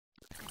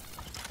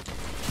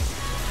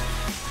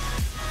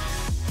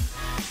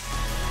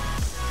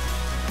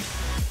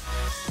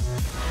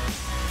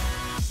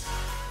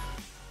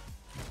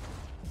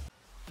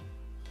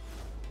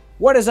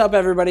What is up,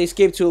 everybody?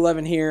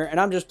 Escape211 here, and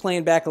I'm just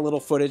playing back a little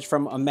footage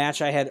from a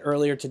match I had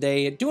earlier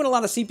today. Doing a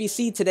lot of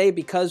CPC today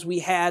because we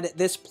had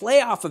this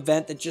playoff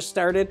event that just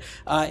started.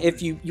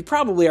 If you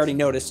probably already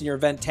noticed in your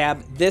event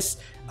tab, this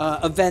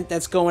event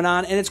that's going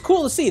on, and it's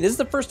cool to see. This is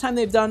the first time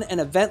they've done an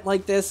event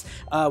like this.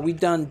 We've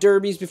done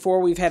derbies before.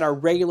 We've had our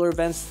regular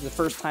events. This is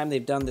the first time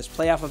they've done this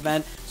playoff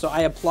event, so I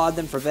applaud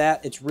them for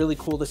that. It's really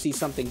cool to see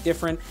something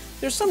different.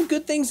 There's some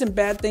good things and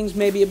bad things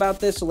maybe about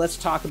this, so let's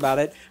talk about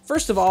it.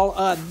 First of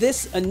all,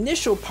 this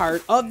initial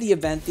part of the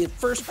event, the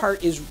first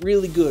part is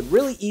really good,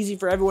 really easy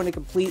for everyone to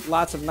complete.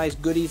 Lots of nice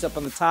goodies up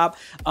on the top,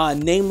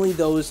 namely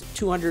those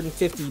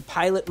 250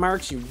 pilot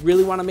marks. You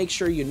really want to make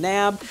sure you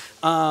nab,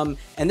 and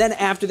then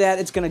after that,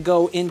 it's going to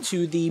go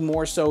into the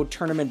more so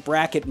tournament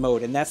bracket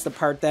mode, and that's the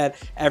part that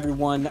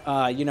everyone,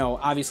 you know,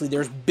 obviously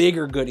there's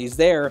bigger goodies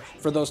there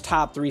for those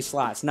top 3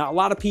 slots. Now, a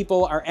lot of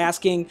people are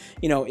asking,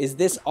 you know, is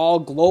this all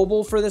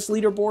global for this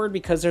leaderboard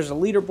because there's a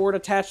leaderboard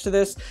attached to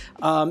this?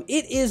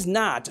 It is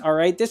not, all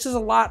right? This is a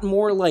lot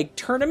more like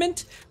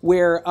tournament,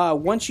 where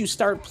once you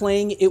start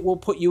playing, it will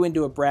put you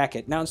into a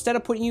bracket. Now, instead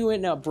of putting you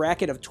in a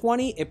bracket of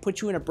 20, it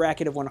puts you in a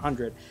bracket of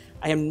 100.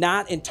 I am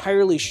not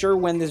entirely sure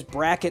when this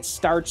bracket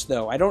starts,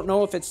 though. I don't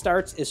know if it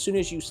starts as soon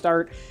as you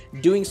start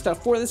doing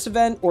stuff for this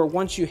event or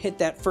once you hit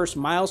that first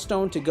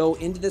milestone to go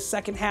into the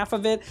second half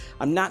of it.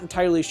 I'm not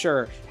entirely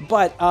sure,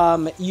 but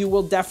you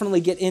will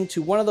definitely get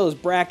into one of those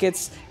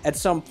brackets at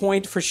some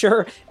point for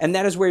sure, and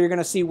that is where you're going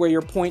to see where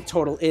your point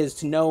total is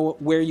to know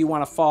where you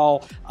want to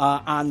fall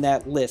on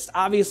that list.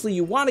 Obviously,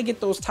 you want to get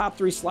those top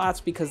 3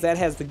 slots because that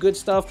has the good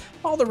stuff.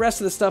 All the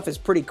rest of the stuff is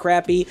pretty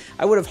crappy.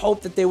 I would have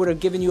hoped that they would have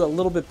given you a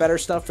little bit better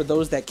stuff for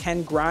those that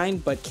can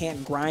grind but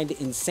can't grind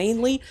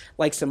insanely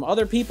like some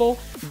other people,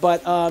 but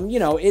you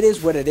know, it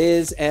is what it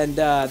is, and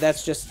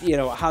that's just, you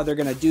know, how they're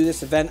gonna do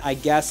this event, I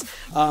guess.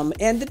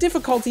 And the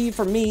difficulty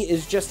for me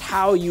is just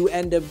how you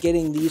end up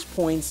getting these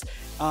points,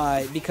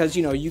 because,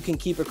 you know, you can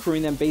keep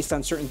accruing them based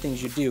on certain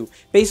things you do.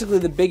 Basically,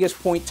 the biggest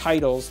point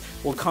titles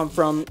will come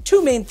from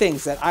 2 main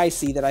things that I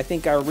see that I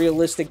think are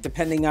realistic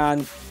depending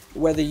on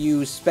whether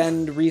you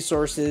spend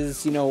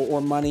resources, you know, or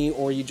money,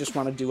 or you just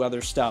want to do other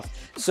stuff.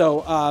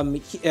 So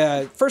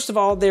first of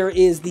all, there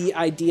is the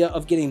idea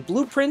of getting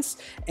blueprints,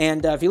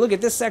 and if you look at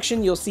this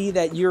section, you'll see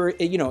that you're,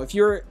 you know, if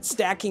you're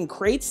stacking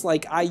crates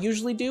like I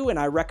usually do, and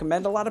I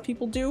recommend a lot of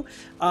people do,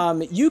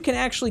 you can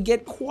actually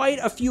get quite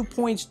a few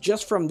points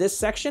just from this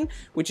section,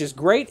 which is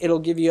great. It'll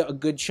give you a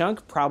good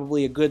chunk,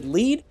 probably a good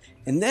lead.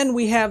 And then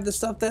we have the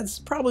stuff that's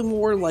probably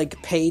more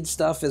like paid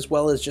stuff as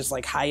well as just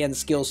like high-end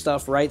skill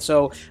stuff, right?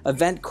 So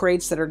event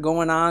crates that are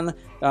going on,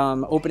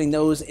 opening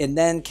those, and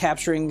then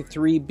capturing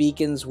 3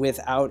 beacons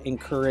without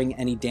incurring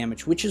any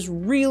damage, which is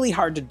really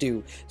hard to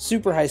do.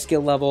 Super high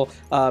skill level,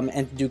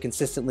 and to do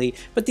consistently.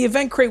 But the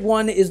event crate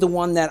one is the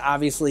one that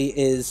obviously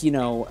is, you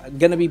know,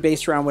 going to be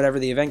based around whatever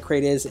the event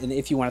crate is. And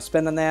if you want to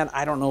spend on that,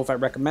 I don't know if I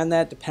recommend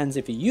that. Depends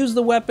if you use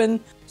the weapon.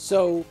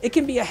 So it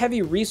can be a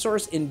heavy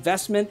resource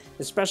investment,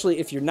 especially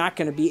if you're not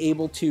going to be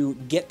able to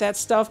get that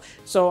stuff.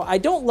 So I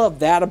don't love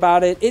that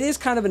about it. It is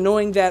kind of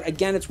annoying that,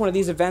 again, it's one of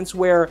these events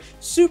where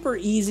super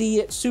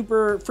easy,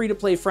 super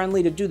free-to-play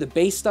friendly to do the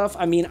base stuff.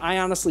 I mean, I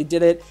honestly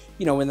did it,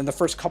 you know, in the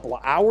first couple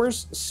of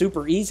hours,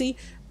 super easy.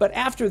 But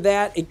after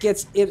that, it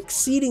gets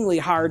exceedingly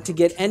hard to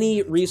get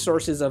any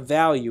resources of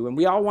value. And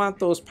we all want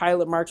those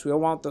pilot marks. We all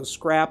want those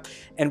scrap.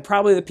 And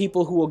probably the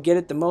people who will get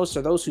it the most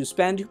are those who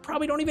spend, who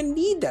probably don't even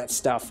need that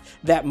stuff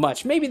that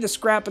much. Maybe the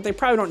scrap, but they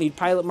probably don't need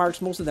pilot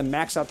marks. Most of them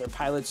max out their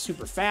pilots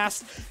super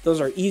fast.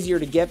 Those are easier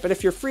to get. But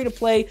if you're free to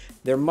play,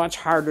 they're much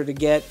harder to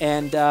get.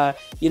 And,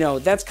 you know,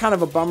 that's kind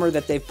of a bummer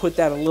that they've put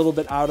that a little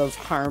bit out of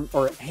harm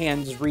or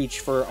hands reach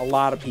for a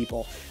lot of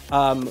people.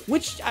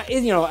 Which,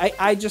 you know,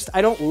 I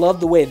don't love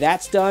the way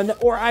that's done,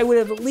 or I would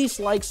have at least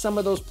liked some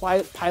of those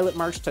pilot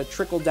marks to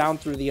trickle down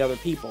through the other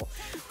people.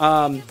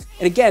 And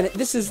again,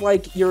 this is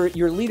like your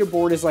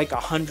leaderboard is like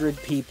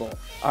 100 people.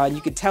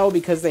 You can tell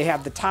because they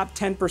have the top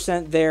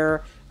 10%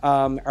 there,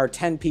 are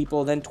 10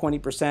 people, then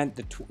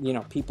 20%, you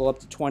know, people up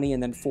to 20,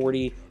 and then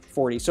 40.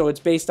 So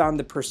it's based on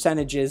the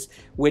percentages,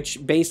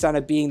 which based on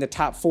it being the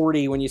top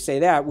 40, when you say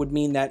that, would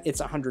mean that it's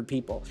 100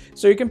 people.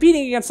 So you're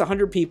competing against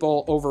 100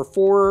 people over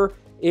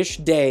 4-ish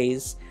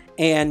days,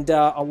 and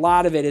a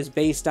lot of it is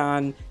based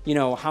on, you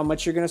know, how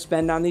much you're going to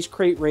spend on these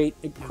crate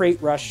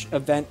rush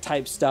event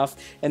type stuff,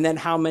 and then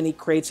how many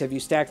crates have you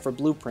stacked for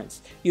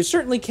blueprints. You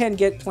certainly can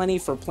get plenty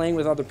for playing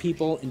with other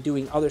people and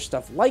doing other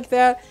stuff like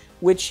that,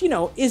 which, you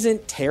know,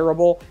 isn't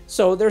terrible.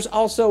 So there's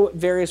also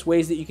various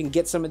ways that you can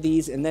get some of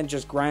these, and then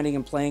just grinding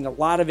and playing. A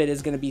lot of it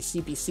is going to be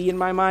CPC in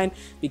my mind,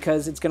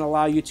 because it's going to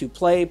allow you to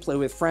play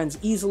with friends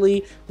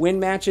easily,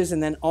 win matches,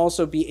 and then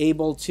also be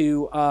able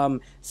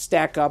to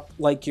stack up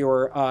like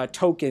your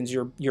tokens,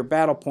 your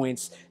battle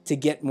points, to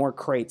get more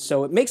crates.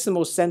 So it makes the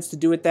most sense to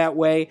do it that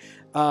way.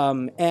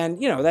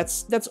 And, you know,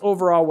 that's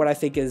overall what I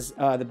think is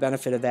the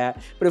benefit of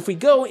that. But if we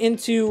go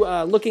into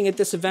looking at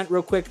this event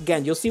real quick,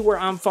 again, you'll see where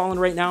I'm falling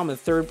right now. I'm in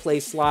the 3rd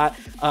place slot,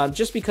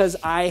 just because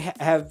I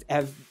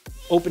have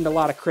opened a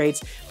lot of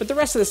crates. But the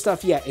rest of the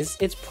stuff, yeah,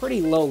 it's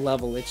pretty low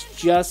level. It's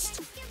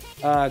just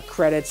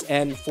credits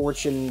and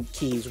fortune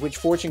keys, which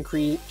fortune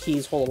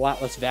keys hold a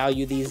lot less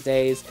value these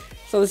days.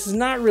 So this is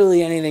not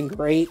really anything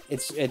great.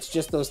 It's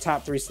just those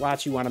top 3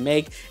 slots you want to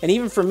make. And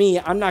even for me,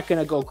 I'm not going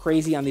to go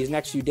crazy on these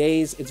next few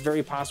days. It's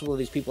very possible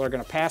these people are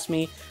going to pass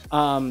me.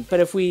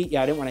 But if we,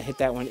 I didn't want to hit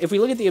that one. If we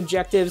look at the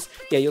objectives,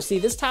 you'll see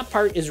this top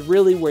part is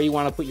really where you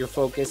want to put your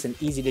focus and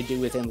easy to do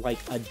within like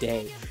a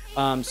day.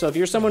 So if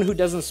you're someone who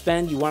doesn't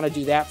spend, you want to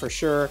do that for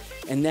sure.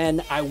 And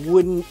then I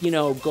wouldn't,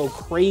 go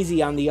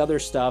crazy on the other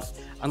stuff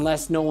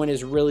unless no one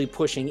is really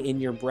pushing in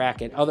your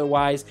bracket.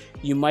 Otherwise,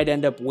 you might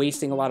end up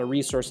wasting a lot of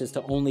resources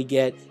to only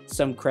get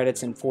some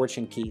credits and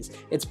fortune keys.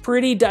 It's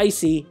pretty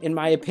dicey, in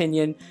my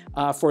opinion,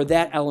 for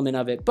that element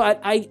of it. But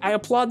I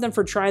applaud them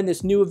for trying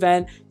this new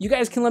event. You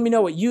guys can let me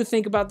know what you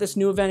think about this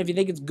new event, if you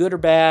think it's good or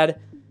bad,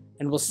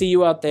 and we'll see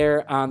you out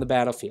there on the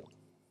battlefield.